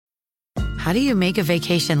how do you make a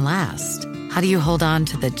vacation last? How do you hold on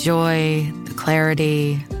to the joy, the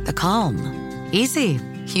clarity, the calm? Easy.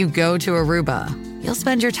 You go to Aruba. You'll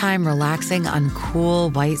spend your time relaxing on cool,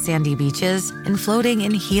 white, sandy beaches and floating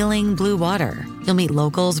in healing blue water. You'll meet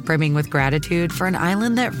locals brimming with gratitude for an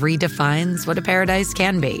island that redefines what a paradise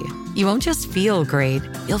can be. You won't just feel great,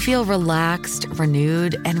 you'll feel relaxed,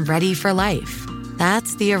 renewed, and ready for life.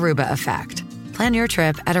 That's the Aruba effect. Plan your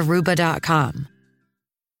trip at Aruba.com.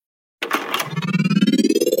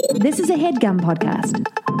 This is a HeadGum podcast.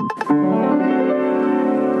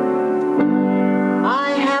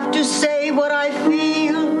 I have to say what I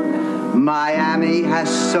feel. Miami has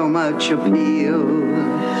so much appeal.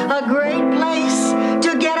 A great place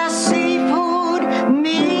to get a seafood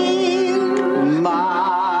meal. Miami.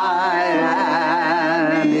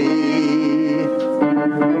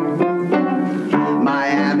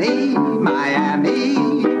 Miami, Miami,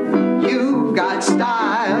 you've got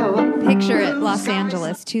style. Picture it, Los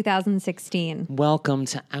Angeles, 2016. Welcome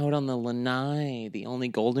to Out on the Lanai, the only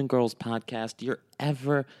Golden Girls podcast you're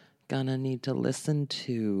ever gonna need to listen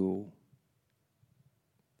to.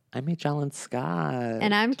 I'm H. Allen Scott.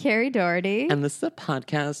 And I'm Carrie Doherty. And this is a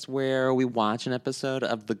podcast where we watch an episode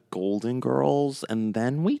of The Golden Girls and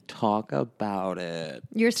then we talk about it.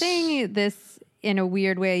 You're saying this in a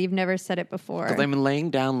weird way. You've never said it before. Because I'm laying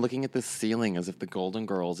down looking at the ceiling as if The Golden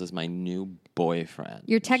Girls is my new boyfriend.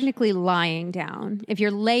 You're technically lying down. If you're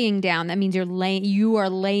laying down, that means you are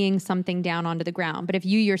laying something down onto the ground. But if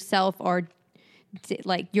you yourself are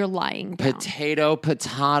you're lying down.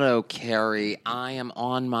 Potato, Carrie. I am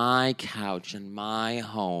on my couch in my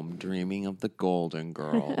home dreaming of the Golden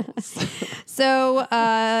Girls. So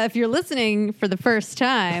if you're listening for the first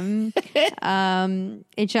time, H.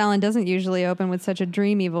 Allen doesn't usually open with such a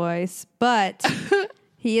dreamy voice, but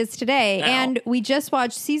he is today. Ow. And we just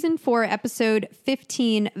watched season 4, episode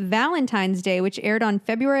 15, Valentine's Day, which aired on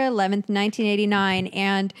February 11th, 1989,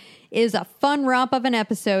 and is a fun romp of an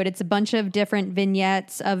episode. It's a bunch of different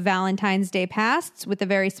vignettes of Valentine's Day pasts with a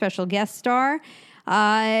very special guest star.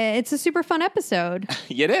 It's a super fun episode.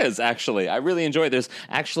 It is, actually. I really enjoy it. There's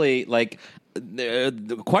actually, quite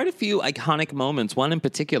a few iconic moments, one in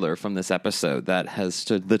particular from this episode that has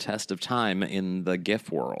stood the test of time in the GIF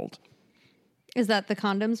world. Is that the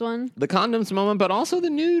condoms one? The condoms moment, but also the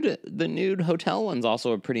nude hotel one's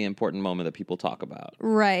also a pretty important moment that people talk about.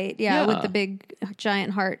 Right, yeah. With the big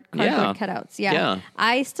giant heart cardboard cutouts. Yeah.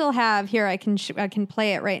 I still have here. I can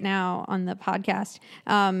play it right now on the podcast.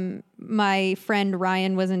 My friend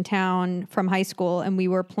Ryan was in town from high school, and we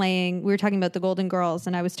were talking about the Golden Girls,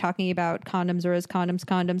 and I was talking about condoms or as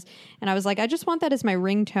condoms, and I was like, I just want that as my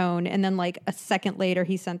ringtone. And then like a second later,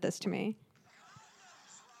 he sent this to me.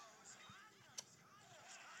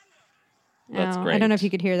 That's great. I don't know if you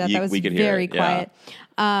could hear that. That was very quiet.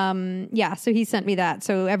 Yeah. So he sent me that.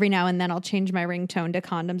 So every now and then I'll change my ringtone to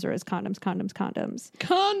condoms or as condoms.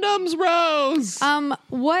 Condoms, Rose!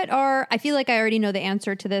 I feel like I already know the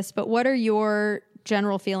answer to this, but what are your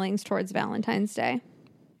general feelings towards Valentine's Day?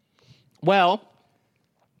 Well,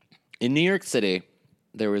 in New York City,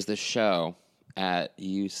 there was this show at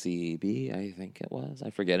UCB, I think it was. I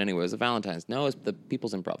forget. Anyway, it was it was the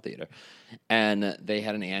People's Improv Theater. And they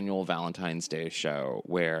had an annual Valentine's Day show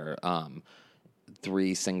where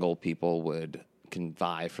 3 single people would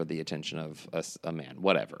vie for the attention of a man,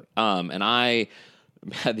 whatever. And I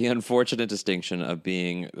had the unfortunate distinction of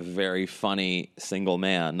being a very funny single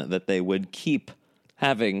man that they would keep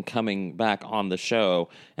coming back on the show.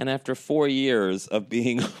 And after 4 years of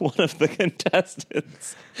being one of the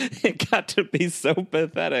contestants, it got to be so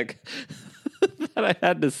pathetic that I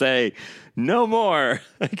had to say, no more.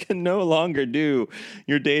 I can no longer do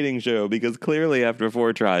your dating show because clearly after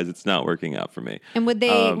 4 tries, it's not working out for me. And would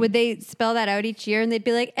they spell that out each year and they'd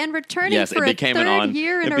be like, and returning for a third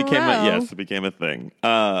year in a row? Yes, it became a thing.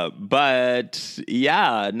 But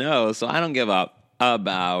yeah, no, so I don't give up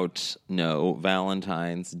about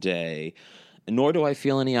Valentine's Day, nor do I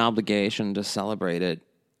feel any obligation to celebrate it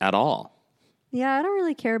at all. Yeah, I don't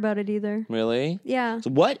really care about it either. Really? Yeah.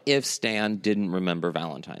 So what if Stan didn't remember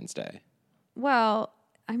Valentine's Day? Well,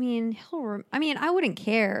 I mean, I wouldn't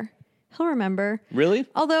care. He'll remember. Really?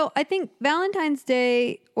 Although I think Valentine's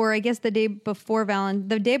Day, or I guess the day before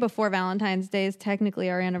Valentine's Day is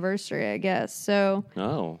technically our anniversary, I guess. So.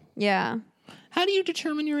 Oh. Yeah. How do you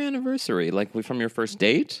determine your anniversary? Like from your first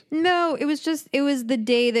date? No, it was the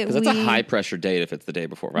day that Because that's a high-pressure date if it's the day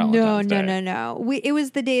before Valentine's Day. No. It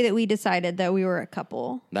was the day that we decided that we were a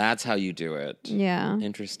couple. That's how you do it. Yeah.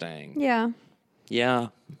 Interesting. Yeah. Yeah.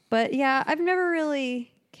 But yeah, I've never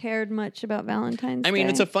really cared much about Valentine's Day. I mean,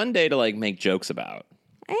 it's a fun day to like make jokes about.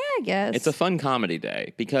 I guess. It's a fun comedy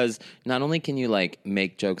day because not only can you like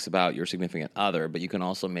make jokes about your significant other, but you can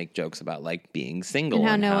also make jokes about like being single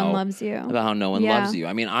and how no one loves you. About how no one loves you.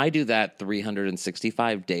 I mean, I do that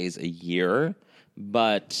 365 days a year,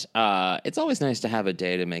 but it's always nice to have a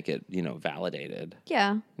day to make it, validated.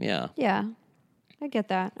 Yeah. Yeah. Yeah. I get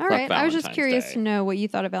that. All right. I was just curious to know what you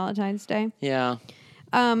thought of Valentine's Day. Yeah.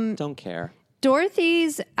 Don't care.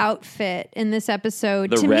 Dorothy's outfit in this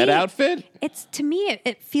episode, the red outfit,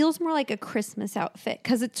 it feels more like a Christmas outfit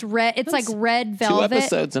because it's red. It's like red velvet. 2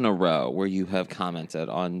 episodes in a row where you have commented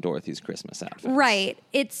on Dorothy's Christmas outfit. Right.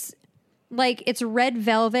 It's red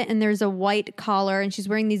velvet and there's a white collar and she's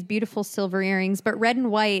wearing these beautiful silver earrings. But red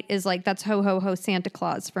and white is like, that's ho, ho, ho Santa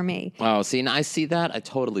Claus for me. Oh, see, and I see that. I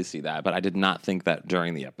totally see that. But I did not think that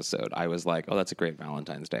during the episode. I was like, oh, that's a great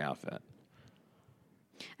Valentine's Day outfit.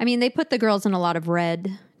 I mean, they put the girls in a lot of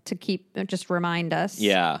red to just remind us.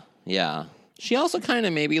 Yeah, yeah. She also kind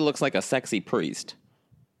of maybe looks like a sexy priest.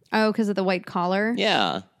 Oh, because of the white collar?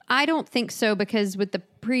 Yeah. I don't think so because with the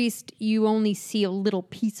priest, you only see a little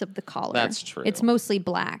piece of the collar. That's true. It's mostly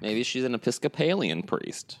black. Maybe she's an Episcopalian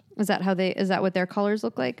priest. Is that what their collars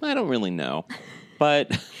look like? I don't really know.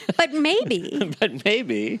 But maybe. But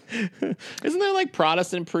maybe. Isn't there like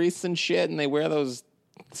Protestant priests and shit and they wear those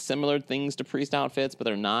similar things to priest outfits, but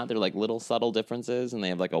they're not. They're like little subtle differences, and they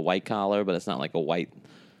have like a white collar, but it's not like a white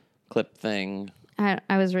clip thing. I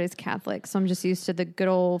was raised Catholic, so I'm just used to the good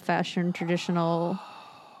old-fashioned traditional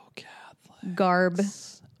garb.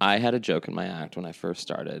 I had a joke in my act when I first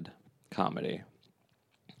started comedy,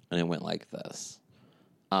 and it went like this.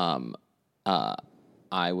 I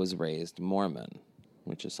was raised Mormon,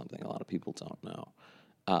 which is something a lot of people don't know.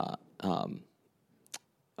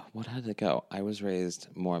 How did it go? I was raised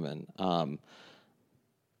Mormon.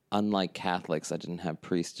 Unlike Catholics, I didn't have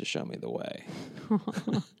priests to show me the way.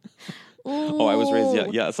 I was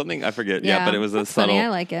raised, something, I forget. Yeah, but it was a subtle. Funny, I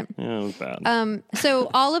like it. Yeah, it was bad. So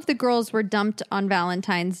all of the girls were dumped on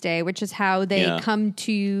Valentine's Day, which is how they come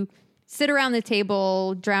to sit around the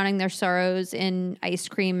table, drowning their sorrows in ice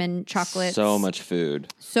cream and chocolate. So much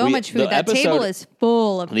food. Much food. That table is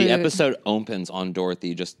full of food. The episode opens on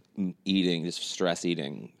Dorothy just stress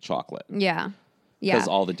eating chocolate. Yeah. Because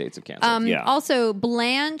all the dates have canceled. Also,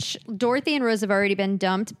 Dorothy and Rose have already been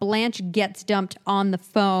dumped. Blanche gets dumped on the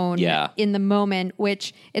phone in the moment,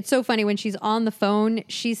 which it's so funny. When she's on the phone,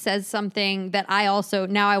 she says something that I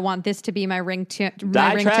want this to be my ringtone.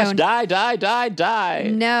 Die, trash,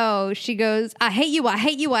 die. No, she goes, I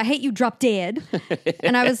hate you, drop dead.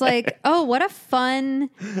 And I was like, oh, what a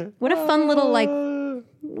fun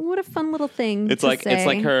little thing. It's like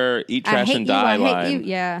her eat trash and die line.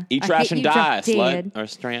 Eat trash and die, slut or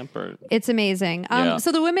stramp. It's amazing.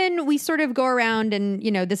 So the women, we sort of go around and,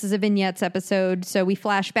 this is a vignettes episode. So we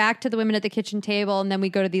flash back to the women at the kitchen table and then we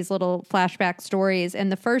go to these little flashback stories.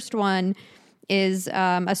 And the first one is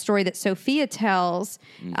a story that Sophia tells,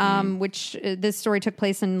 which this story took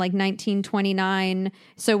place in like 1929.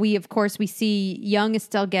 So we see young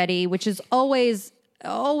Estelle Getty, which is always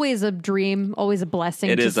a dream, always a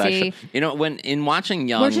blessing to see. Actually. When in watching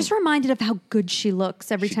Young, we're just reminded of how good she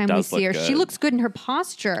looks every time we see her. Good. She looks good, and her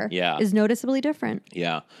posture is noticeably different.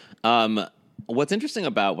 Yeah. What's interesting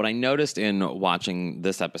about what I noticed in watching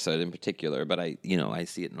this episode in particular, but I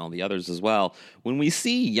see it in all the others as well. When we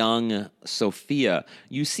see young Sophia,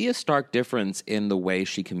 you see a stark difference in the way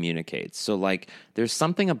she communicates. So, like, there's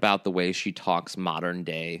something about the way she talks modern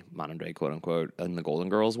day, quote unquote, in the Golden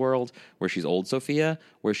Girls world, where she's old Sophia,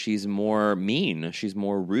 where she's more mean, she's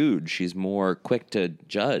more rude, she's more quick to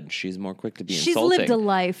judge, she's more quick to be insulting.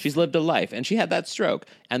 She's lived a life, and she had that stroke.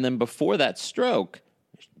 And then before that stroke,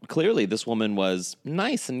 clearly this woman was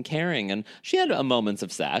nice and caring, and she had moments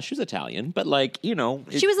of sass. She was Italian, but she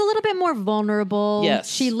was a little bit more vulnerable. Yes.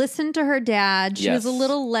 She listened to her dad. She was a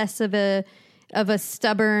little less of a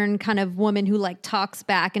stubborn kind of woman who like talks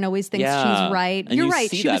back and always thinks she's right. And You're right.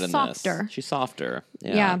 She was softer. She's softer.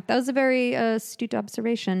 Yeah, that was a very astute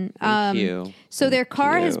observation. Thank you. So their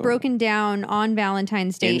car has broken down on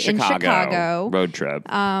Valentine's Day in Chicago. Road trip.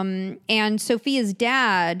 And Sophia's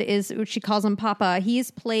dad is, she calls him Papa. He is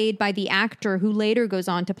played by the actor who later goes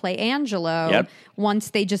on to play Angelo. Yep. Once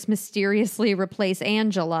they just mysteriously replace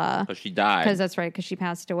Angela. Because she died. Because that's right, because she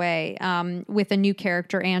passed away. With a new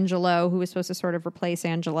character, Angelo, who was supposed to sort of replace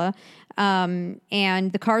Angela. And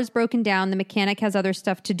the car's broken down. The mechanic has other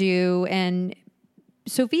stuff to do. And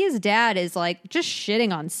Sophia's dad is like just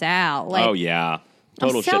shitting on Sal. Like, oh yeah,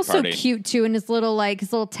 total Sal's shit party. So cute too, in his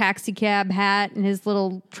little taxi cab hat and his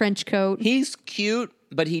little trench coat. He's cute,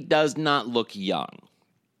 but he does not look young.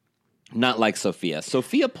 Not like Sophia.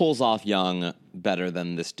 Sophia pulls off young better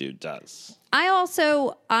than this dude does.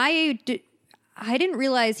 I didn't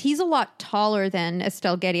realize he's a lot taller than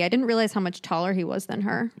Estelle Getty. I didn't realize how much taller he was than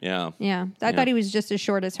her. Yeah. Yeah. I thought he was just as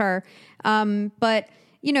short as her. But,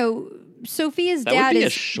 you know, Sophia's that dad would be is a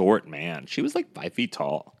short man. She was like 5 feet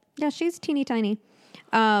tall. Yeah, she's teeny tiny.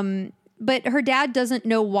 But her dad doesn't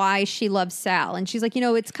know why she loves Sal. And she's like, you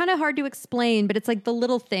know, it's kind of hard to explain, but it's like the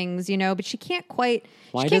little things, you know, but she can't quite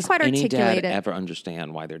any dad articulate it. Ever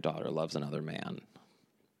understand why their daughter loves another man?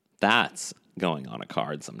 That's going on a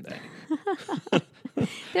card someday.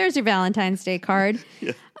 There's your Valentine's Day card.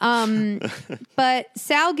 Yeah. But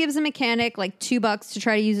Sal gives a mechanic like $2 to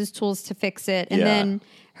try to use his tools to fix it. And then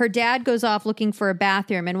her dad goes off looking for a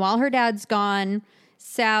bathroom. And while her dad's gone,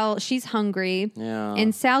 she's hungry. Yeah.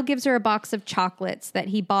 And Sal gives her a box of chocolates that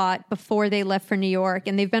he bought before they left for New York.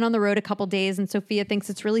 And they've been on the road a couple days. And Sophia thinks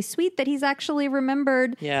it's really sweet that he's actually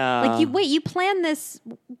remembered. Yeah. Like, you planned this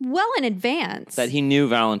well in advance. That he knew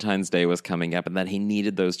Valentine's Day was coming up and that he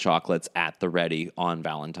needed those chocolates at the ready on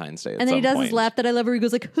Valentine's Day. And then he does his laugh that I love where he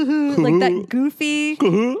goes like, like that goofy.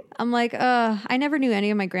 I'm like, I never knew any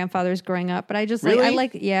of my grandfathers growing up, but I just really?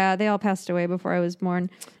 They all passed away before I was born.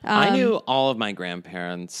 I knew all of my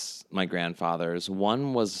grandparents, my grandfathers.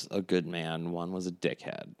 One was a good man, one was a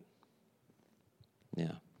dickhead.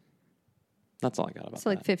 Yeah. That's all I got about that. So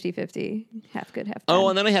like 50-50, half good, half bad. Oh,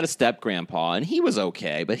 and then I had a step-grandpa, and he was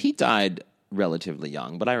okay, but he died relatively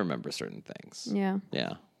young, but I remember certain things. Yeah.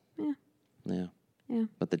 Yeah. Yeah. Yeah. Yeah.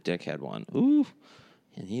 But the dickhead one, ooh,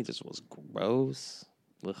 and he just was gross.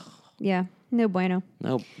 Ugh. Yeah. No bueno.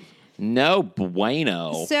 No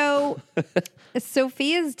bueno. So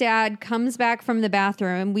Sophia's dad comes back from the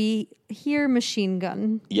bathroom and we hear machine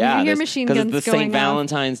gun. Yeah. We hear machine guns going off. Because it's the St.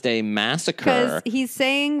 Valentine's Day massacre. Because he's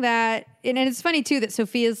saying that, and it's funny too that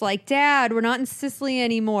Sophia's like, Dad, we're not in Sicily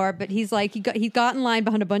anymore. But he's like, he got in line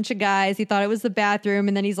behind a bunch of guys. He thought it was the bathroom.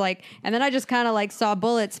 And then he's like, and then I just kind of like saw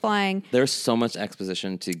bullets flying. There's so much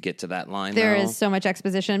exposition to get to that line. There is so much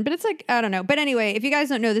exposition, but it's like, I don't know. But anyway, if you guys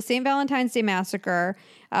don't know, the St. Valentine's Day massacre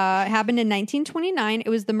happened in 1929. It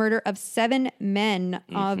was the murder of 7 men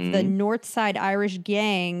of the North Side Irish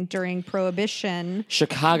gang during Prohibition.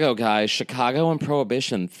 Chicago, guys. Chicago and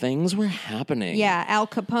Prohibition. Things were happening. Yeah. Al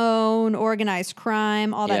Capone, organized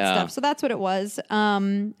crime, all that stuff. So that's what it was.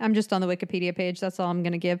 I'm just on the Wikipedia page. That's all I'm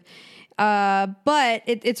going to give. But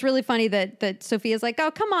it's really funny that Sophia's like, oh,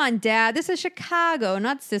 come on, Dad. This is Chicago,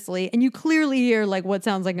 not Sicily. And you clearly hear like what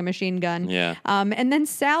sounds like a machine gun. Yeah. And then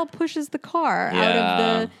Sal pushes the car out of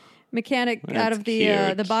the mechanic, out of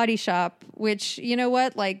the body shop, which, you know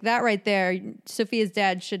what? Like that right there, Sophia's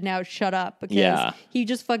dad should now shut up because he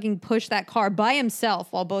just fucking pushed that car by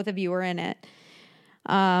himself while both of you were in it.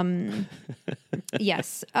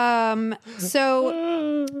 Yes.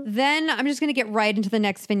 So then I'm just going to get right into the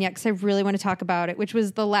next vignette because I really want to talk about it, which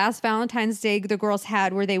was the last Valentine's Day the girls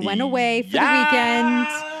had where they went away for the weekend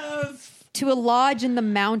to a lodge in the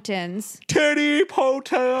mountains. Teddy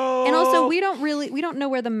Hotel. And also, we don't know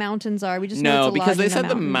where the mountains are. We just know it's a because lodge they in said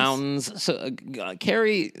the mountains. So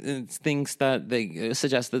Carrie thinks that they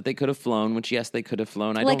suggest that they could have flown, which yes, they could have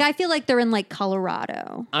flown. I feel like they're in like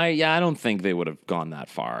Colorado. I don't think they would have gone that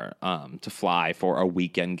far to fly for a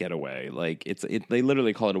weekend getaway. Like they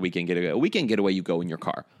literally call it a weekend getaway. A weekend getaway, you go in your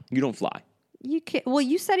car. You don't fly. You can't, well,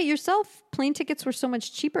 you said it yourself. Plane tickets were so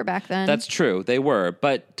much cheaper back then. That's true. They were.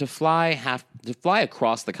 But to fly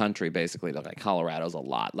across the country, basically, like Colorado's a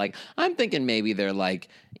lot. Like, I'm thinking maybe they're like,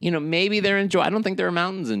 maybe they're in Georgia. I don't think there are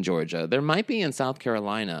mountains in Georgia. There might be in South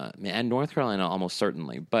Carolina and North Carolina almost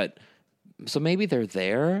certainly. But so maybe they're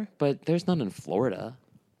there, but there's none in Florida.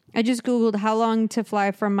 I just Googled how long to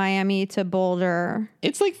fly from Miami to Boulder.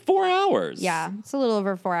 It's like 4 hours. Yeah, it's a little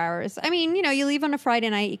over 4 hours. I mean, you leave on a Friday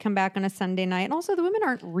night, you come back on a Sunday night. And also, the women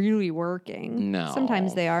aren't really working. No.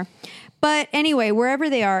 Sometimes they are. But anyway, wherever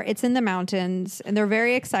they are, it's in the mountains. And they're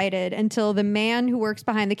very excited until the man who works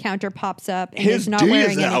behind the counter pops up and is not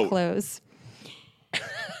wearing any clothes.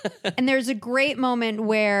 And there's a great moment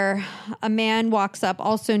where a man walks up,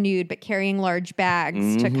 also nude, but carrying large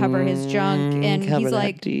bags to cover his junk. And he's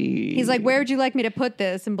like, where would you like me to put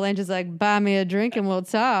this? And Blanche is like, buy me a drink and we'll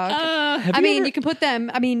talk. You can put them,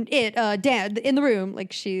 Dad, in the room.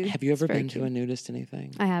 Like Have you ever been to a nudist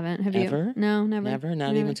anything? I haven't. Have ever? You? No, never. Never?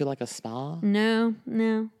 Not even to like a spa? No.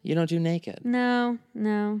 You don't do naked? No,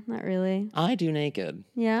 not really. I do naked.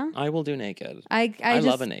 Yeah? I will do naked. I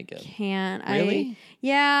love a naked. Can't. Really?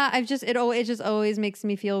 Yeah, Yeah, it just always makes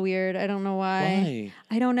me feel weird. I don't know why.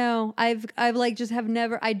 I don't know. I've like just have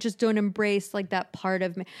never. I just don't embrace like that part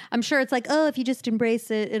of me. I'm sure it's like, oh, if you just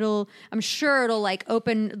embrace it, I'm sure it'll like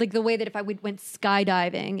open like the way that if I went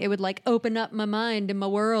skydiving, it would like open up my mind and my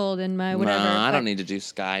world and my whatever. No, I don't need to do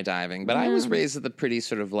skydiving. But I was raised with a pretty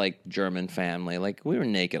sort of like German family. Like we were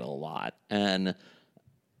naked a lot, and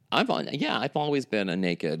I've always been a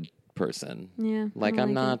naked person. Yeah. Like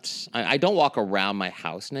I don't walk around my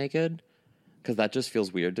house naked because that just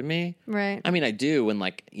feels weird to me. Right. I mean, I do when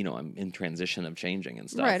like, I'm in transition of changing and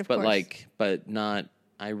stuff. Right, of course. But not,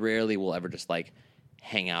 I rarely will ever just like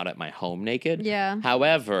hang out at my home naked. Yeah.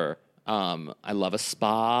 However, I love a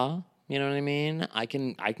spa. You know what I mean? I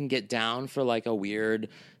can get down for like a weird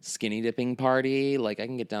skinny dipping party. Like I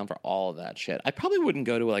can get down for all of that shit. I probably wouldn't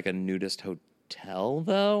go to like a nudist hotel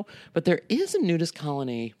though, but there is a nudist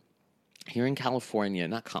colony here in California,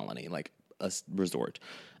 not colony, like a resort.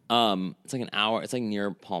 It's like an hour. It's like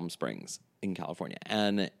near Palm Springs in California,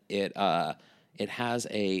 and it has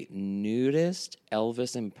a nudist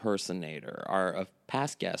Elvis impersonator. Our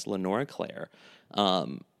past guest, Lenora Claire, a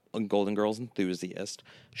Golden Girls enthusiast.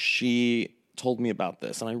 She told me about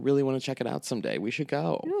this, and I really want to check it out someday. We should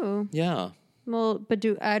go. Ooh. Yeah. Well, but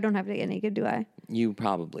I don't have to get naked, do I? You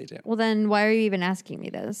probably do. Well, then why are you even asking me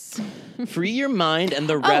this? Free your mind and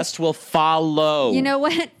the rest will follow. You know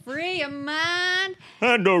what? Free your mind.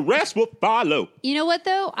 And the rest will follow. You know what,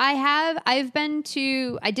 though? I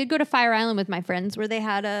did go to Fire Island with my friends where they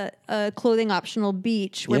had a clothing optional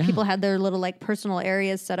beach where people had their little like personal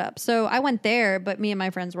areas set up. So I went there, but me and my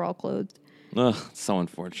friends were all clothed. Ugh, so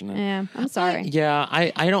unfortunate. Yeah, I'm sorry.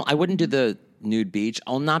 I wouldn't do the nude beach.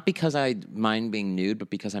 Not because I mind being nude,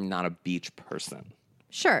 but because I'm not a beach person.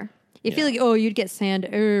 Sure. You feel like, you'd get sand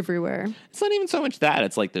everywhere. It's not even so much that.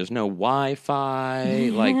 It's like there's no Wi-Fi,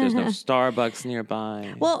 like there's no Starbucks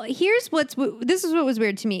nearby. Well, this is what was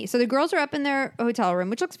weird to me. So the girls are up in their hotel room,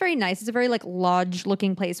 which looks very nice. It's a very like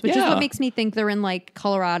lodge-looking place, which is what makes me think they're in like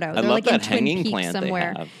Colorado. They're love like that in Twin hanging Peaks plant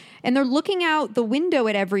somewhere. they have. And they're looking out the window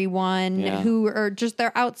at everyone who are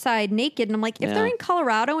they're outside naked. And I'm like, if they're in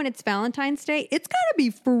Colorado and it's Valentine's Day, it's got to be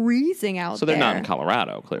freezing out there. So they're not in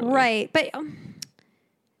Colorado, clearly. Right. But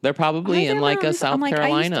they're probably in like a South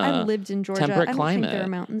Carolina. I lived in Georgia. Temperate I don't climate. think there are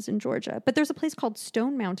mountains in Georgia. But there's a place called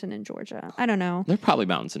Stone Mountain in Georgia. I don't know. There are probably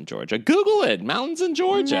mountains in Georgia. Google it. Mountains in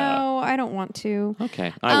Georgia. No, I don't want to.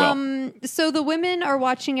 Okay, I will. So the women are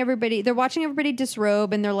watching everybody. They're watching everybody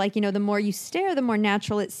disrobe, and they're like, the more you stare, the more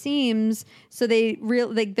natural it seems. So they're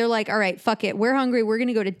like, all right, fuck it. We're hungry. We're going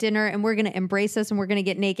to go to dinner, and we're going to embrace us, and we're going to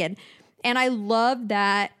get naked. And I love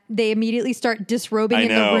that they immediately start disrobing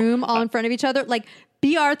in the room all in front of each other. Like,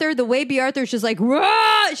 B. Arthur, the way B. Arthur's just like,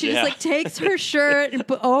 rah! She just like takes her shirt and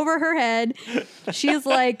put over her head. She's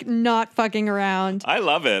like not fucking around. I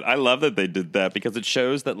love it. I love that they did that because it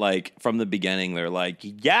shows that like from the beginning they're like,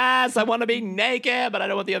 yes, I want to be naked, but I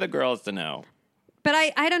don't want the other girls to know. But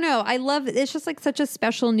I don't know. I love it. It's just like such a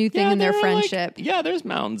special new thing in their friendship. Like, there's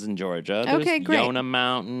mountains in Georgia. There's okay, great. Yonah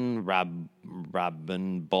Mountain,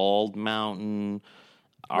 Robin Bald Mountain,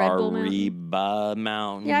 Ariba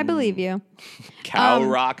Mountain. Yeah, I believe you. Cow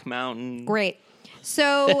Rock Mountain. Great.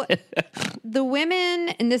 So the women,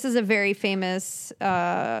 and this is a very famous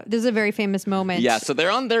moment. Yeah, so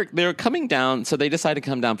they're coming down. So they decide to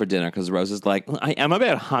come down for dinner because Rose is like, I am a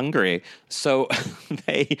bit hungry. So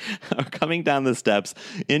they are coming down the steps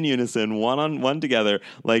in unison, one together,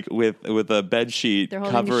 like with a bed sheet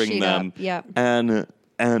covering them. Yeah, and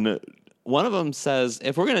one of them says,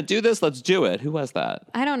 if we're going to do this, let's do it. Who was that?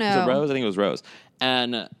 I don't know. Was it Rose? I think it was Rose.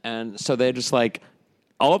 And so they just like,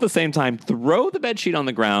 all at the same time, throw the bedsheet on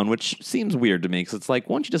the ground, which seems weird to me because it's like,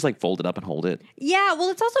 why don't you just like fold it up and hold it? Yeah,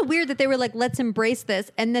 well, it's also weird that they were like, let's embrace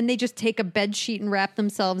this. And then they just take a bedsheet and wrap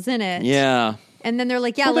themselves in it. Yeah. And then they're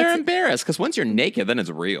like, they're embarrassed because once you're naked, then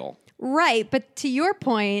it's real. Right. But to your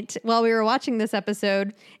point, while we were watching this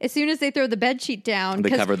episode, as soon as they throw the bedsheet down, they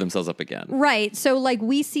cover themselves up again. Right. So like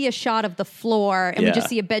we see a shot of the floor and we just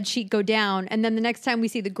see a bedsheet go down. And then the next time we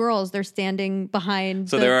see the girls, they're standing behind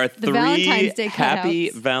there are the Valentine's Day happy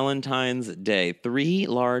cutouts. Valentine's Day, 3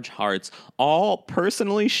 large hearts, all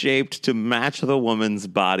personally shaped to match the woman's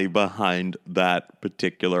body behind that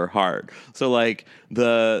particular heart. So like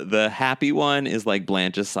the happy one is like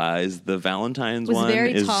Blanche's size. The Valentine's one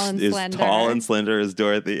is tall and slender as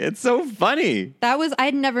Dorothy. It's so funny. I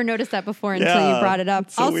had never noticed that before until you brought it up.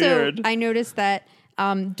 So also, weird. I noticed that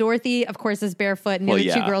Dorothy, of course, is barefoot, and the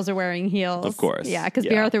other two girls are wearing heels. Of course. Yeah, because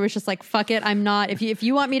B. Arthur was just like, fuck it, I'm not. If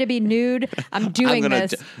you want me to be nude, I'm doing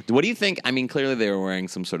this. What do you think? I mean, clearly they were wearing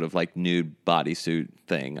some sort of like nude bodysuit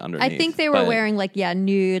thing underneath. I think they were wearing like,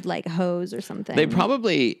 nude, like hose or something. They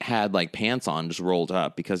probably had like pants on just rolled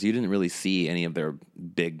up because you didn't really see any of their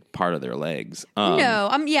big part of their legs.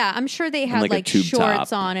 I'm sure they had like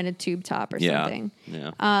shorts on and a tube top or something.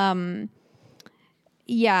 Yeah.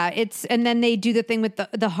 Yeah, and then they do the thing with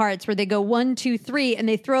the hearts where they go 1, 2, 3 and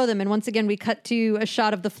they throw them. And once again, we cut to a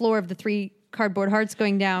shot of the floor of the 3 cardboard hearts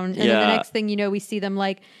going down. And then the next thing you know, we see them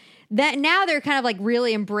like that. Now they're kind of like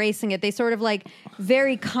really embracing it. They sort of like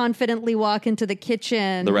very confidently walk into the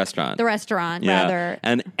kitchen. The restaurant, rather.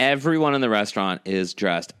 And everyone in the restaurant is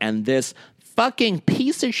dressed. And this fucking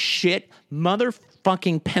piece of shit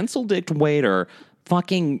motherfucking pencil-dicked waiter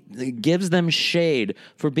fucking gives them shade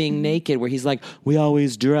for being naked, where he's like, we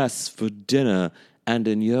always dress for dinner, and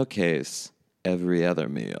in your case, every other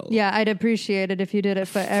meal. Yeah, I'd appreciate it if you did it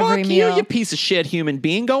for every meal. Fuck you piece of shit human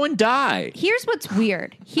being. Go and die. Here's what's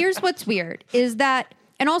weird is that,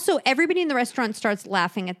 and also everybody in the restaurant starts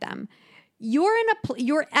laughing at them.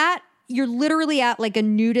 You're literally at like a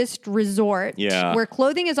nudist resort where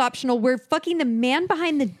clothing is optional, where fucking the man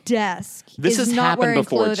behind the desk is not wearing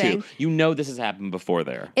clothing. Too. You know this has happened before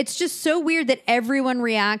there. It's just so weird that everyone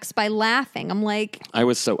reacts by laughing. I'm like... I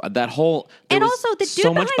was so... That whole... And also, the dude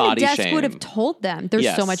so behind the desk shame. would have told them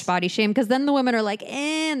there's so much body shame, because then the women are like,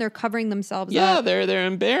 and they're covering themselves up. Yeah, they're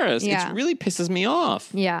embarrassed. Yeah. It really pisses me off.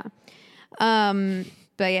 Yeah.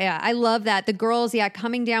 But yeah, I love that. The girls,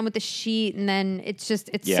 coming down with the sheet, and then it's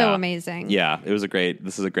so amazing. Yeah, this is a great,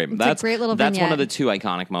 it's a great little That's vignette. one of the 2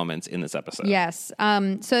 iconic moments in this episode. Yes.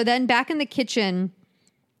 So then back in the kitchen,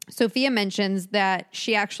 Sophia mentions that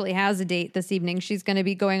she actually has a date this evening. She's going to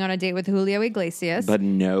be going on a date with Julio Iglesias. But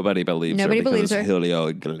nobody believes her. Julio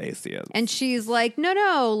Iglesias. And she's like,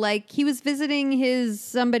 no, like he was visiting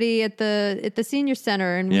somebody at the senior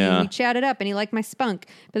center, and we chatted up, and he liked my spunk.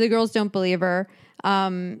 But the girls don't believe her.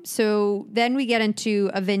 So then we get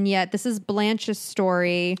into a vignette. This is Blanche's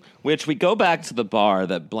story. Which we go back to the bar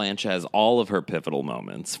that Blanche has all of her pivotal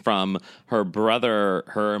moments, from her brother,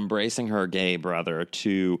 her embracing her gay brother,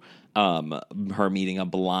 to her meeting a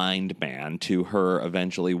blind man, to her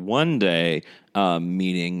eventually one day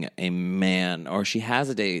meeting a man, or she has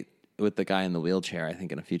a date with the guy in the wheelchair, I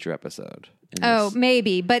think, in a future episode.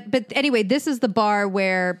 Maybe. But anyway, this is the bar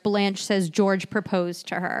where Blanche says George proposed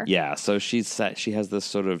to her. Yeah, so she has this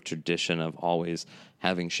sort of tradition of always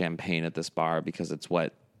having champagne at this bar because it's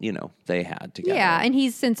what, they had together. Yeah, and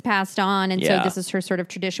he's since passed on, and so this is her sort of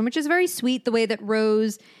tradition, which is very sweet, the way that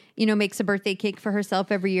Rose... makes a birthday cake for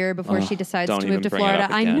herself every year before she decides to move to Florida.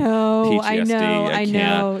 I know.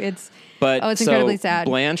 It's incredibly sad.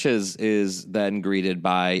 Blanche is then greeted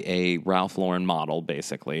by a Ralph Lauren model,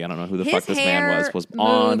 basically. I don't know who the fuck this man was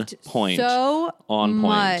on point. So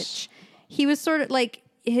much. He was sort of like...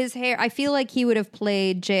 His hair, I feel like he would have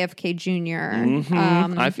played JFK Jr.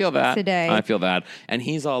 I feel that. Today. I feel that. And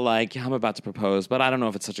he's all like, I'm about to propose, but I don't know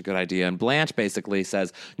if it's such a good idea. And Blanche basically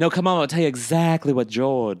says, no, come on, I'll tell you exactly what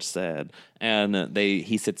George said. And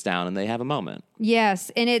he sits down and they have a moment. Yes.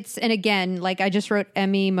 And again, like I just wrote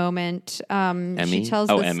Emmy moment. Emmy? She tells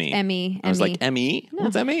Emmy. Emmy. I was like, Emmy? No.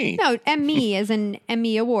 What's Emmy? No, Emmy is an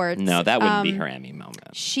Emmy Awards. No, that wouldn't be her Emmy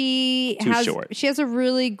moment. She has a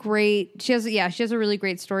really great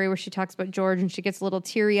story where she talks about George, and she gets a little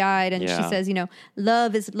teary-eyed, and she says,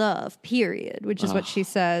 love is love, period, which is what she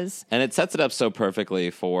says. And it sets it up so perfectly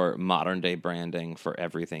for modern day branding for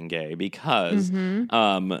everything gay, because then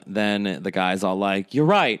the guy's all like, you're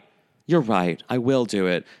right, I will do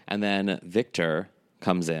it. And then Victor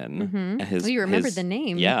comes in. You remembered the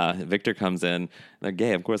name. Yeah, Victor comes in. They're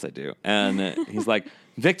gay, of course I do. And he's like,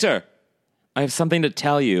 Victor, I have something to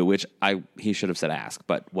tell you, which he should have said ask,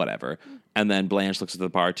 but whatever. And then Blanche looks at the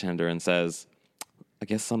bartender and says, I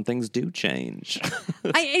guess some things do change.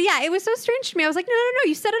 It was so strange to me. I was like, no,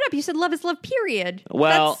 you set it up. You said love is love, period.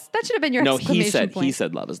 Well, that should have been your exclamation point. He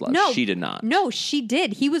said love is love. No, she did not. No, she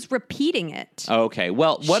did. He was repeating it. Okay,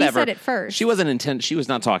 well, whatever. She said it first. She wasn't she was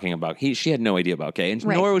not talking about, she had no idea about gay, and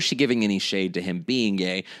nor was she giving any shade to him being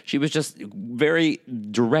gay. She was just very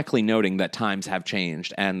directly noting that times have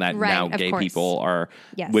changed, and that now gay people are,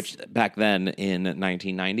 which back then in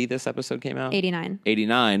 1990, this episode came out?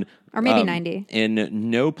 89. Or maybe 90. In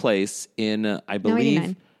no place in, I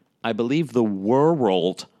believe the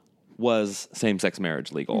world was same-sex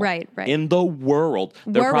marriage legal. Right. In the world.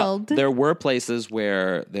 There were places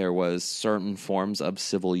where there was certain forms of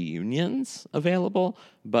civil unions available,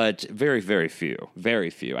 but very, very few. Very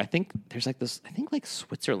few. I think there's like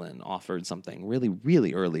Switzerland offered something really,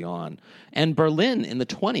 really early on. And Berlin in the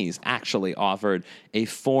 1920s actually offered a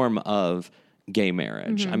form of gay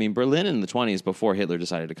marriage. I mean, Berlin in the 1920s, before Hitler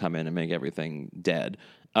decided to come in and make everything dead,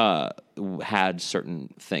 had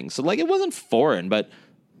certain things. So, like, it wasn't foreign, but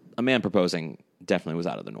a man proposing definitely was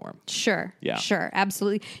out of the norm. Sure. Yeah. Sure.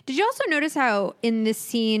 Absolutely. Did you also notice how in this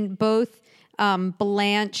scene, both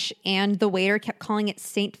Blanche and the waiter kept calling it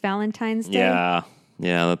St. Valentine's Day? Yeah.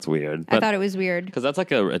 Yeah, that's weird. I thought it was weird. Because that's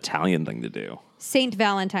like an Italian thing to do. St.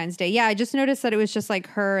 Valentine's Day. Yeah, I just noticed that it was just like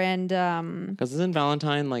her and... Because isn't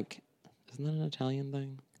Valentine like... Isn't that an Italian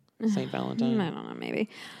thing? St. Valentine? I don't know, maybe.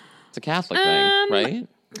 It's a Catholic thing, right?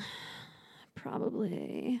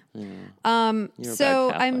 Probably. Yeah.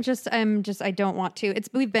 So I'm just I don't want to.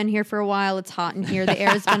 We've been here for a while. It's hot in here. The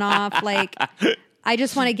air's been off. Like, I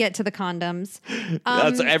just want to get to the condoms.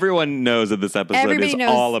 Everyone knows that this episode is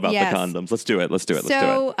all about the condoms. Let's do it.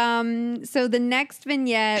 So the next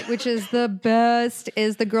vignette, which is the best,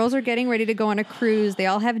 is the girls are getting ready to go on a cruise. They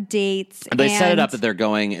all have dates. And they set it up that they're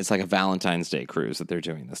going. It's like a Valentine's Day cruise that they're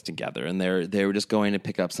doing this together, and they were just going to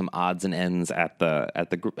pick up some odds and ends at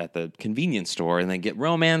the convenience store, and they get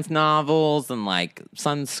romance novels and like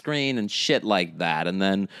sunscreen and shit like that, and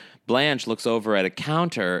then Blanche looks over at a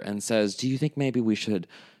counter and says, "Do you think maybe we should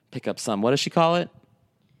pick up some?" What does she call it?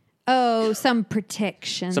 Oh, some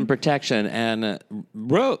protection. Some protection. And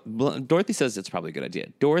Dorothy says it's probably a good idea.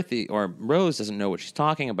 Rose doesn't know what she's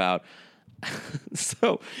talking about.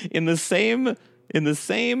 So in the same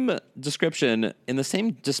description, in the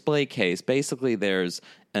same display case, basically there's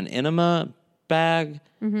an enema bag,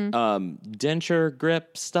 denture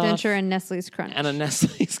grip stuff. Denture and Nestle's Crunch. And a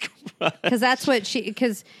Nestle's Crunch. Because that's what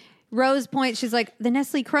because Rose points, she's like, the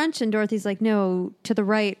Nestle Crunch, and Dorothy's like, no, to the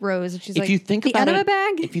right, Rose. And she's the enema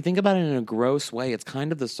bag? If you think about it in a gross way, it's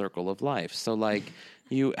kind of the circle of life. So, like,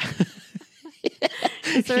 you...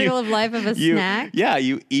 the circle of life of a snack? Yeah,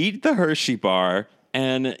 you eat the Hershey bar,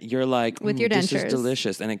 and you're like, with your dentures. This is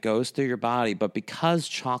delicious, and it goes through your body. But because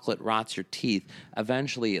chocolate rots your teeth,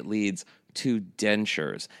 eventually it leads to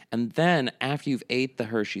dentures. And then after you've ate the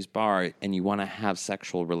Hershey's bar and you want to have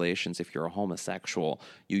sexual relations, if you're a homosexual,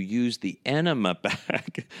 you use the enema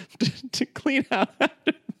bag to clean out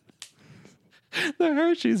the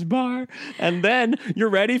Hershey's bar. And then you're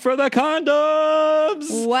ready for the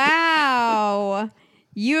condoms. Wow.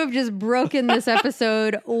 You have just broken this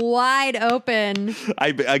episode wide open.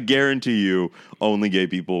 I guarantee you only gay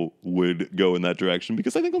people would go in that direction,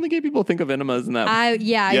 because I think only gay people think of enemas in that. I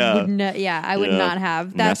would not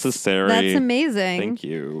have. That's necessary. That's amazing. Thank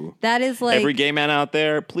you. That is like every gay man out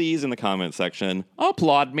there, please in the comment section,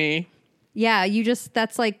 applaud me. Yeah,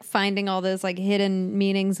 that's like finding all those like hidden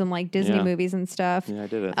meanings in like Disney movies and stuff. Yeah, I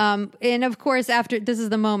did it. And of course, after this is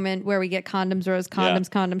the moment where we get condoms, Rose, condoms.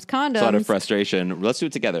 So out of frustration, let's do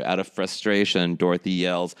it together. Out of frustration, Dorothy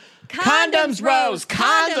yells, "Condoms, Rose!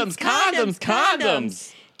 Condoms!"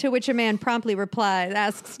 To which a man promptly replies,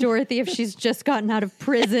 asks Dorothy if she's just gotten out of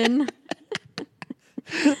prison.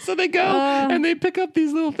 So they go and they pick up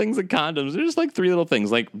these little things of condoms. They're just like three little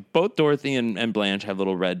things. Like both Dorothy and Blanche have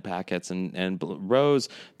little red packets, and Rose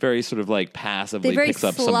very sort of like passively picks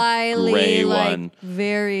up some gray one.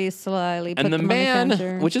 Very slyly. And the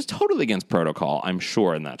man, which is totally against protocol, I'm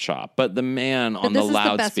sure, in that shop. But the man on the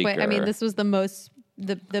loudspeaker. I mean, this was the most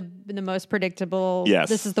most predictable. Yes.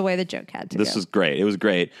 This is the way the joke had to go. This was great. It was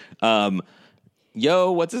great.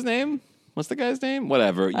 Yo, what's his name? What's the guy's name?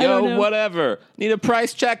 Whatever. Yo, whatever. Need a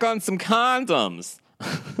price check on some condoms.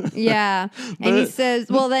 Yeah. And he says,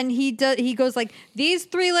 well, then he goes like, these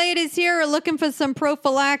three ladies here are looking for some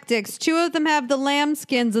prophylactics. Two of them have the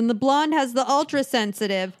lambskins and the blonde has the ultra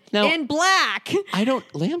sensitive in black.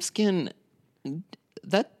 Lambskin,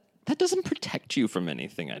 that doesn't protect you from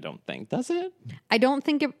anything, I don't think, does it? I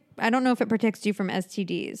don't know if it protects you from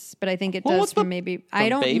STDs, but I think it does from maybe. I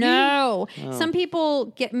don't baby? Know. Oh. Some people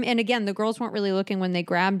get, and again, the girls weren't really looking when they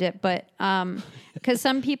grabbed it, but because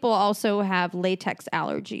some people also have latex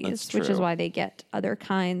allergies, which is why they get other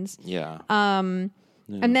kinds. Yeah. And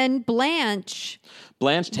then Blanche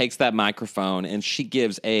takes that microphone and she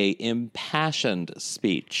gives a impassioned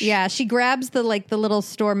speech. Yeah, she grabs the little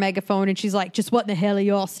store megaphone and she's like, "Just what the hell are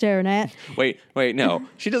you all staring at?" Wait, no.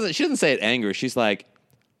 She doesn't say it angry. She's like,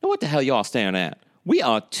 "What the hell y'all staring at? We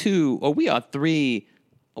are three.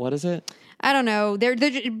 What is it? I don't know.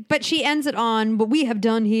 But she ends it on, what we have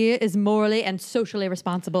done here is morally and socially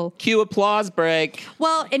responsible." Cue applause break.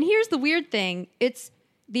 Well, and here's the weird thing.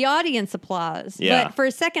 the audience applause. Yeah. But for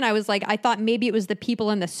a second, I was like, I thought maybe it was the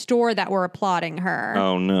people in the store that were applauding her.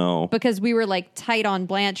 Oh, no. Because we were like tight on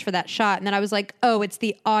Blanche for that shot. And then I was like, oh, it's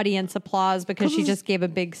the audience applause because she just gave a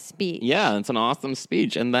big speech. Yeah, it's an awesome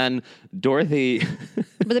speech. And then Dorothy...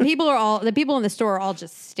 But the people in the store are all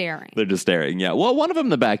just staring. They're just staring, yeah. Well, one of them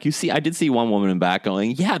in the back, I did see one woman in the back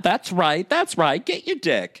going, yeah, that's right, get your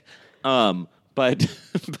dick. But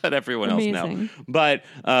everyone else now. But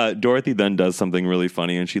Dorothy then does something really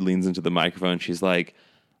funny, and she leans into the microphone. She's like,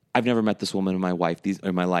 "I've never met this woman in my life. These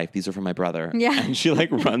are for my brother." Yeah, and she like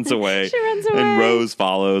runs away. She runs away, and Rose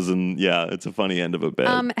follows, and yeah, it's a funny end of a bit.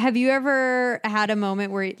 Have you ever had a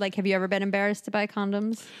moment where, like, have you ever been embarrassed to buy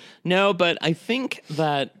condoms? No, but I think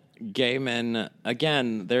that gay men,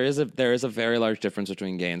 again, there is a very large difference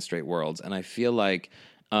between gay and straight worlds, and I feel like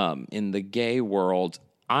in the gay world,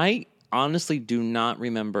 I honestly do not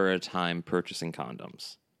remember a time purchasing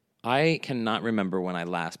condoms. I cannot remember when I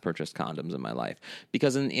last purchased condoms in my life,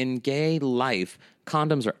 because in gay life,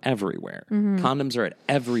 condoms are everywhere. Mm-hmm. Condoms are at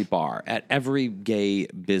every bar, at every gay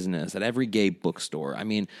business, at every gay bookstore. I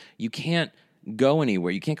mean, you can't go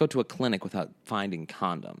anywhere. You can't go to a clinic without finding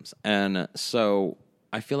condoms. And so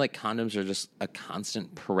I feel like condoms are just a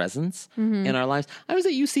constant presence in our lives. I was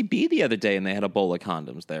at UCB the other day and they had a bowl of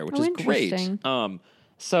condoms there, which is great.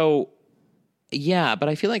 So yeah, but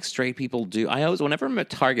I feel like straight people do. I always, whenever I'm at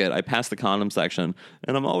Target, I pass the condom section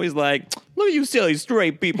and I'm always like, look at you silly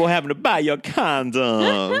straight people having to buy your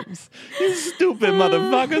condoms. You stupid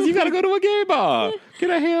motherfuckers. You got to go to a gay bar. Get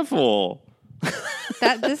a handful.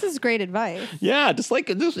 This is great advice. Yeah, just like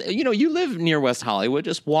this, you live near West Hollywood.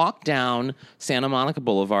 Just walk down Santa Monica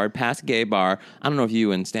Boulevard, past a gay bar. I don't know if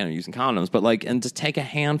you and Stan are using condoms, but and just take a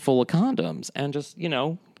handful of condoms and just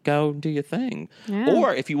go do your thing. Yeah.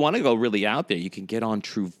 Or if you want to go really out there, you can get on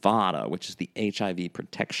Truvada, which is the HIV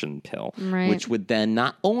protection pill, which would then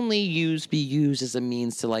not only be used as a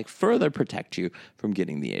means to further protect you from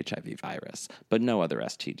getting the HIV virus, but no other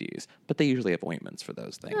STDs. But they usually have ointments for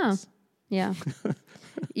those things. Oh. Yeah.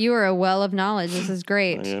 You are a well of knowledge. This is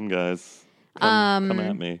great. I am, guys. Come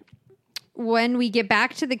at me. When we get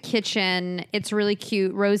back to the kitchen, it's really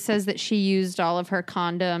cute. Rose says that she used all of her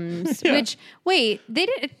condoms, which, wait, they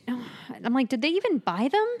did. I'm like, did they even buy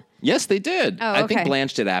them? Yes, they did. Oh, okay. I think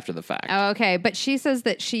Blanche did after the fact. Oh, okay. But she says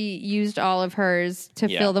that she used all of hers to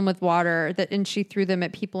fill them with water, and she threw them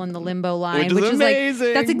at people in the limbo line, which is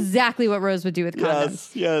amazing. That's exactly what Rose would do with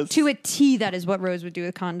condoms. Yes. To a T, that is what Rose would do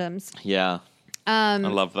with condoms. Yeah. I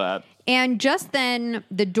love that. And just then,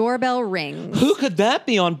 the doorbell rings. Who could that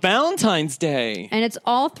be on Valentine's Day? And it's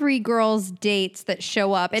all three girls' dates that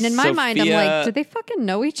show up. And in my mind, I'm like, do they fucking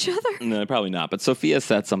know each other? No, probably not. But Sophia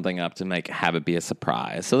set something up to have it be a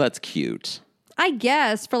surprise. So that's cute. I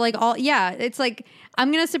guess for it's like,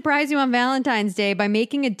 I'm going to surprise you on Valentine's Day by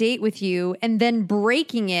making a date with you and then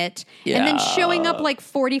breaking it and then showing up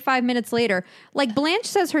 45 minutes later. Like Blanche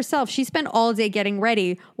says herself, she spent all day getting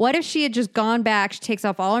ready. What if she had just gone back, she takes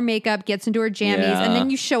off all her makeup, gets into her jammies, and then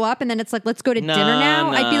you show up and then it's like, let's go to dinner now?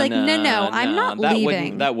 I'd be like, no, I'm not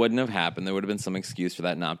leaving. That wouldn't have happened. There would have been some excuse for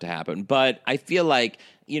that not to happen. But I feel like,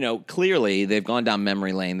 clearly they've gone down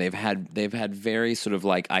memory lane. They've had very sort of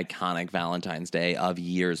iconic Valentine's Day of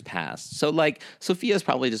years past. So Sophia's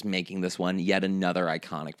probably just making this one yet another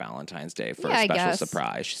iconic Valentine's Day for a special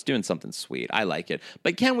surprise. She's doing something sweet. I like it.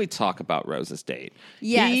 But can we talk about Rose's date?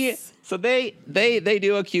 Yes. So they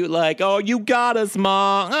do a cute oh, you got us,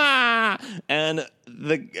 Ma. And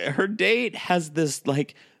her date has this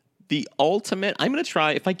the ultimate. I'm going to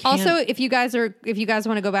try if I can. Also, if you guys want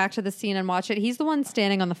to go back to the scene and watch it, he's the one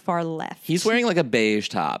standing on the far left. He's wearing a beige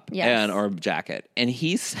top or jacket, and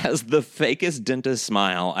he has the fakest dentist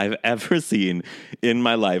smile I've ever seen in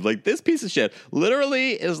my life. This piece of shit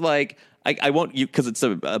literally is I won't because it's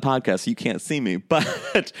a podcast, so you can't see me,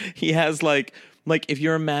 but he has if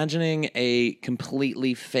you're imagining a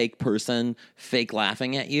completely fake person fake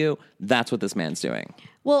laughing at you, that's what this man's doing.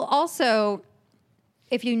 Well, also,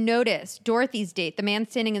 if you notice, Dorothy's date, the man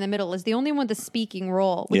standing in the middle, is the only one with a speaking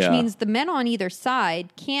role, which means the men on either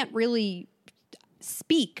side can't really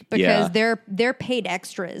speak because they're paid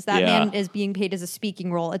extras. That man is being paid as a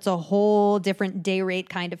speaking role. It's a whole different day rate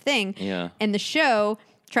kind of thing. Yeah. And the show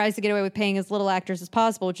tries to get away with paying as little actors as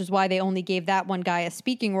possible, which is why they only gave that one guy a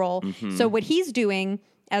speaking role. Mm-hmm. So what he's doing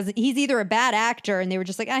as he's either a bad actor and they were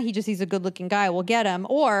just like, he's a good looking guy, we'll get him,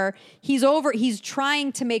 or he's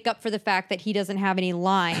trying to make up for the fact that he doesn't have any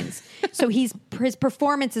lines. So his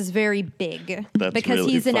performance is very big because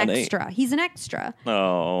really he's funny. An extra. He's an extra.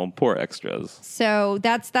 Oh, poor extras. So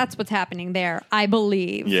that's what's happening there, I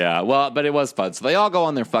believe. Yeah, well, but it was fun. So they all go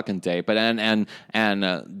on their fucking date, but and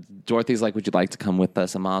Dorothy's like, would you like to come with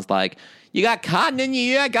us? And Ma's like, you got caught, didn't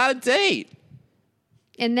you? Yeah, I got a date.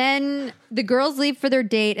 And then the girls leave for their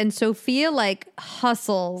date, and Sophia like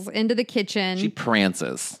hustles into the kitchen. She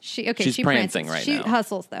prances. She's prancing right now. She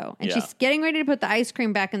hustles though, and she's getting ready to put the ice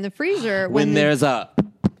cream back in the freezer. When there's I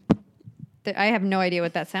have no idea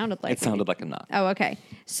what that sounded like. It sounded like a knock. Oh, okay.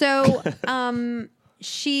 So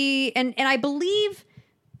she and I believe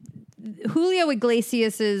Julio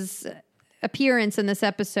Iglesias's appearance in this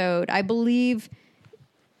episode, I believe,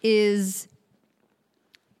 is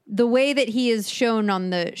the way that he is shown on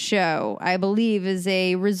the show, I believe, is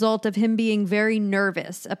a result of him being very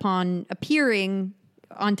nervous upon appearing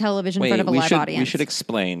on television in front of a live audience. We should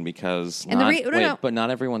explain because but not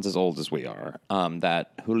everyone's as old as we are.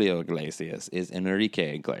 That Julio Iglesias is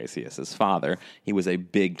Enrique Iglesias' father. He was a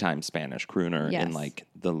big-time Spanish crooner in like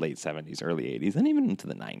the late 70s, early 80s, and even into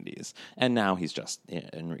the 90s. And now he's just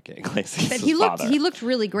Enrique Iglesias' father. He looked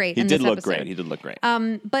really great in this episode. He did look great.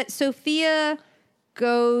 But Sophia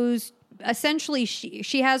goes... Essentially,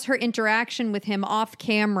 she has her interaction with him off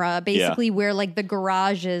camera, basically where like the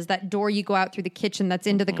garage is, that door you go out through the kitchen that's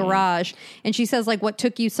into the garage. And she says like, what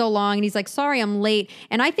took you so long? And he's like, sorry, I'm late.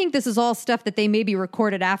 And I think this is all stuff that they maybe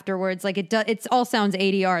recorded afterwards. Like it all sounds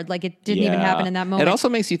ADR'd, like it didn't even happen in that moment. It also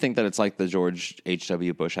makes you think that it's like the George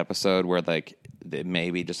H.W. Bush episode where like it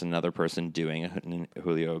may be just another person doing a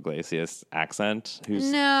Julio Iglesias accent.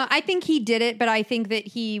 No, I think he did it, but I think that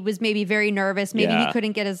he was maybe very nervous. Maybe he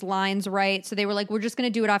couldn't get his lines right. So they were like, we're just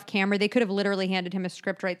going to do it off camera. They could have literally handed him a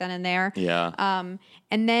script right then and there. Yeah.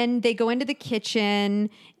 And then they go into the kitchen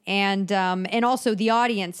and also the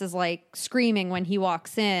audience is like screaming when he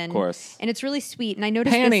walks in. Of course. And it's really sweet. And I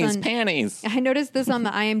noticed panties. I noticed this on the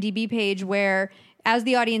IMDb page where as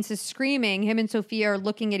the audience is screaming, him and Sophia are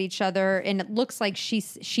looking at each other, and it looks like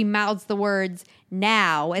she mouths the words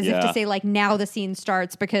now, as if to say like now the scene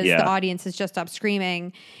starts because the audience has just stopped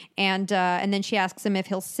screaming. And then she asks him if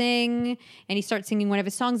he'll sing, and he starts singing one of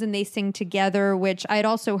his songs, and they sing together, which I had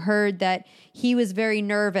also heard that he was very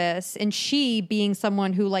nervous, and she being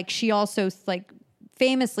someone who like she also like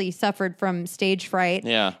famously suffered from stage fright.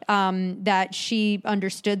 Yeah. That she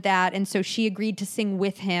understood that, and so she agreed to sing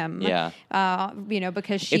with him. Yeah.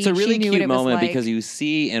 Because it's a really cute moment because you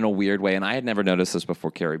see in a weird way, and I had never noticed this before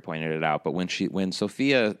Carrie pointed it out, but when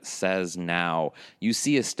Sophia says now, you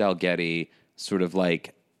see Estelle Getty sort of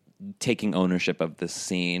like taking ownership of this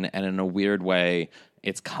scene, and in a weird way,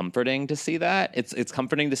 it's comforting to see that. It's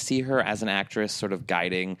comforting to see her as an actress sort of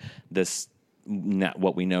guiding this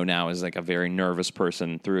what we know now is like a very nervous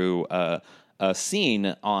person through a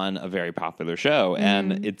scene on a very popular show.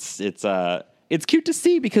 And it's cute to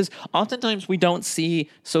see because oftentimes we don't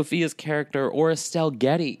see Sophia's character or Estelle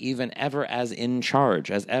Getty even ever as in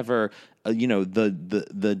charge, as ever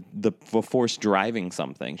the force driving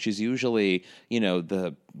something. She's usually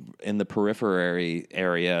in the periphery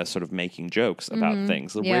area, sort of making jokes about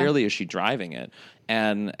things. Rarely is she driving it.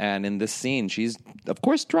 And in this scene, she's of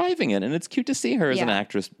course driving it, and it's cute to see her as an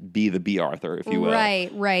actress be the B. Arthur, if you will.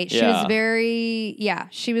 Right. She was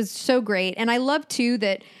she was so great, and I love too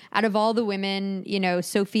that out of all the women,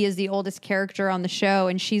 Sophia is the oldest character on the show,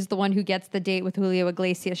 and she's the one who gets the date with Julio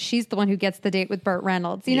Iglesias. She's the one who gets the date with Burt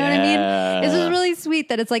Reynolds. You know what I mean? This is really sweet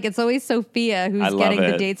that it's like it's always Sophia who's getting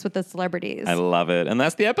the dates with the celebrities. I love it, and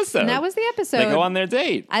that's the episode. And that was the episode. They go on their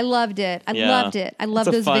date. I loved it. I loved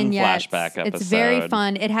those vignettes. Flashback episode. It's very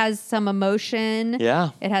fun. It has some emotion.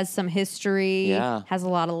 Yeah. It has some history. Yeah. Has a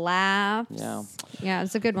lot of laughs. Yeah. Yeah,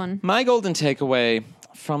 it's a good one. My golden takeaway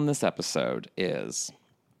from this episode is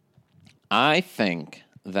I think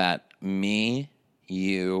that me,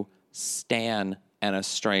 you, Stan, and a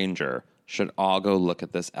stranger should all go look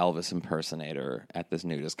at this Elvis impersonator at this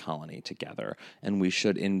nudist colony together. And we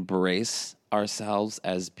should embrace ourselves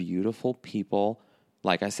as beautiful people.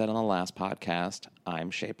 Like I said on the last podcast,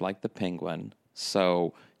 I'm shaped like the penguin.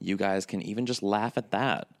 So you guys can even just laugh at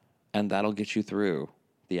that, and that'll get you through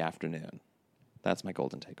the afternoon. That's my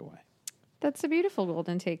golden takeaway. That's a beautiful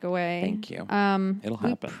golden takeaway. Thank you. It'll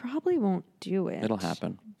happen. We probably won't do it. It'll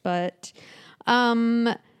happen. But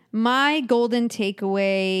my golden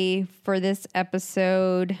takeaway for this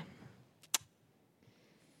episode,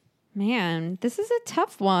 man, this is a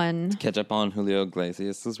tough one. Catch up on Julio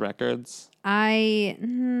Iglesias' records?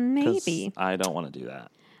 Maybe. I don't want to do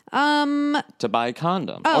that. To buy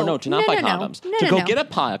condoms. Oh, no, to not buy condoms. To go get a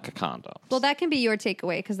pack of condoms. Well, that can be your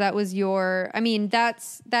takeaway because that was your, I mean,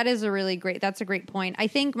 that's a great point. I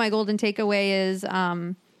think my golden takeaway is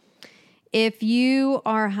if you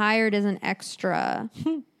are hired as an extra,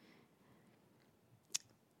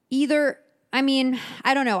 either, I mean,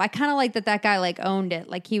 I don't know. I kind of like that guy like owned it.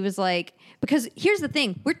 Like he was like, because here's the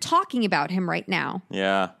thing. We're talking about him right now.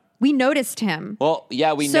 Yeah. We noticed him. Well,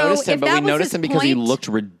 yeah, we noticed him, but we noticed him because he looked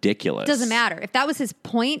ridiculous. Doesn't matter. If that was his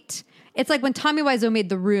point, it's like when Tommy Wiseau made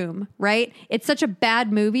The Room, right? It's such a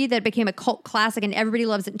bad movie that it became a cult classic and everybody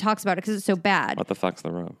loves it and talks about it because it's so bad. What the fuck's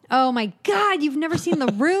The Room? Oh my God, you've never seen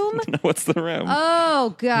The Room? No, what's The Room?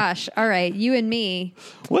 Oh gosh. All right, you and me.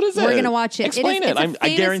 What is it? We're going to watch it. Explain it.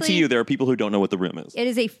 I guarantee you there are people who don't know what The Room is. It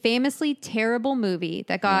is a famously terrible movie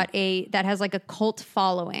that got that has like a cult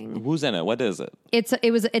following. Who's in it? What is it?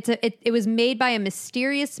 It was made by a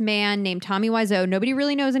mysterious man named Tommy Wiseau. Nobody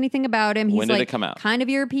really knows anything about him. He's when did it come out? Kind of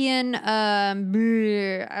European. I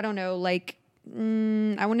don't know, like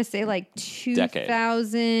I want to say like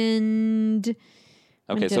 2000.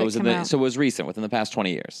 Okay, so it was recent, within the past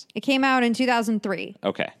 20 years. It came out in 2003.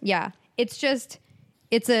 Okay. Yeah. It's just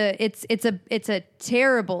it's a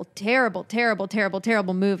terrible, terrible, terrible, terrible,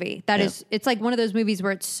 terrible movie. It's like one of those movies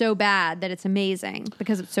where it's so bad that it's amazing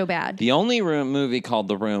because it's so bad. The only movie called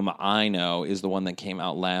The Room I know is the one that came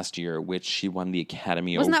out last year, which she won the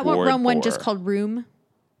Academy Award for. Wasn't that what Rome won, just called Room?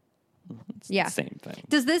 It's the same thing.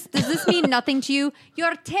 Does this mean nothing to you?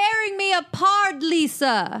 You're tearing me apart,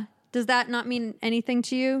 Lisa. Does that not mean anything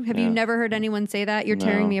to you? Have you never heard anyone say that? You're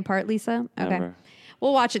tearing me apart, Lisa? Okay. Never.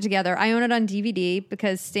 We'll watch it together. I own it on DVD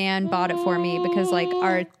because Stan bought it for me because like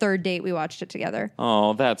our third date we watched it together.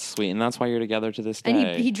 Oh, that's sweet. And that's why you're together to this day.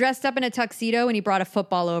 And he dressed up in a tuxedo and he brought a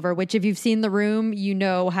football over, which if you've seen The Room, you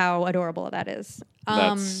know how adorable that is.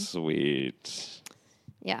 That's sweet.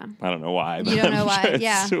 Yeah. I don't know why. You don't know why.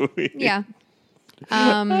 Yeah. Sweet. Yeah.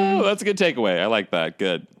 Oh, that's a good takeaway. I like that.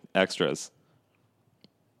 Good. Extras.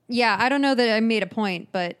 Yeah, I don't know that I made a point,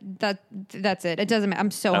 but that's it. It doesn't matter.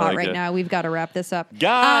 I'm so hot right now. We've got to wrap this up.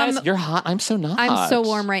 Guys, you're hot. I'm so not. I'm so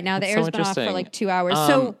warm right now. The air's been off for like 2 hours.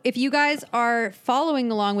 So if you guys are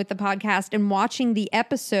following along with the podcast and watching the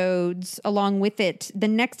episodes along with it, the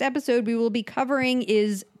next episode we will be covering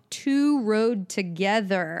is Two Rode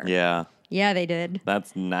Together. Yeah. Yeah, they did.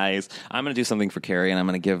 That's nice. I'm going to do something for Carrie, and I'm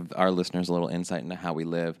going to give our listeners a little insight into how we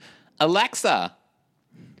live. Alexa,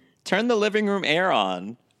 turn the living room air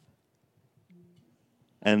on.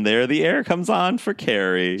 And there the air comes on for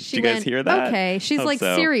Carrie. Did you guys hear that? Okay. She's like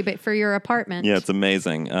Siri, but for your apartment. Yeah, it's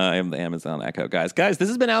amazing. I am the Amazon Echo. Guys, this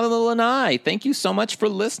has been Out on the Lanai. Thank you so much for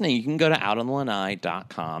listening. You can go to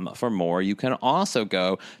outonthelanai.com for more. You can also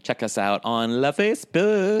go check us out on La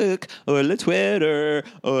Facebook or La Twitter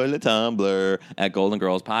or La Tumblr at Golden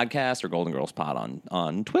Girls Podcast or Golden Girls Pod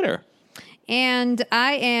on Twitter. And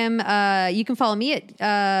I am, you can follow me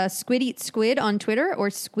at Squid Eats Squid on Twitter or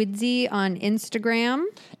Squidsy on Instagram.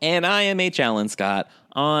 And I am H. Allen Scott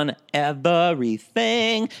on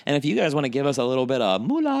everything. And if you guys want to give us a little bit of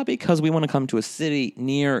moolah because we want to come to a city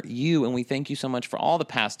near you, and we thank you so much for all the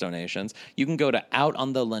past donations, you can go to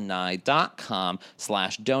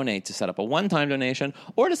outonthelanai.com/donate to set up a one-time donation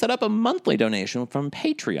or to set up a monthly donation from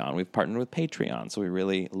Patreon. We've partnered with Patreon, so we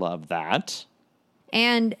really love that.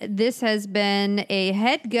 And this has been a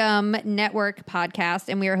HeadGum Network podcast,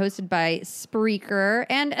 and we are hosted by Spreaker.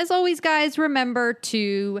 And as always, guys, remember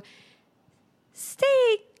to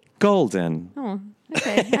stay golden. Oh,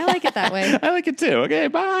 okay. I like it that way. I like it too. Okay,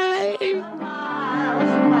 bye.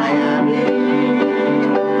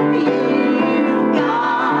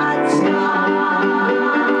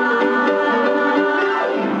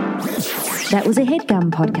 That was a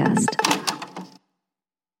HeadGum podcast.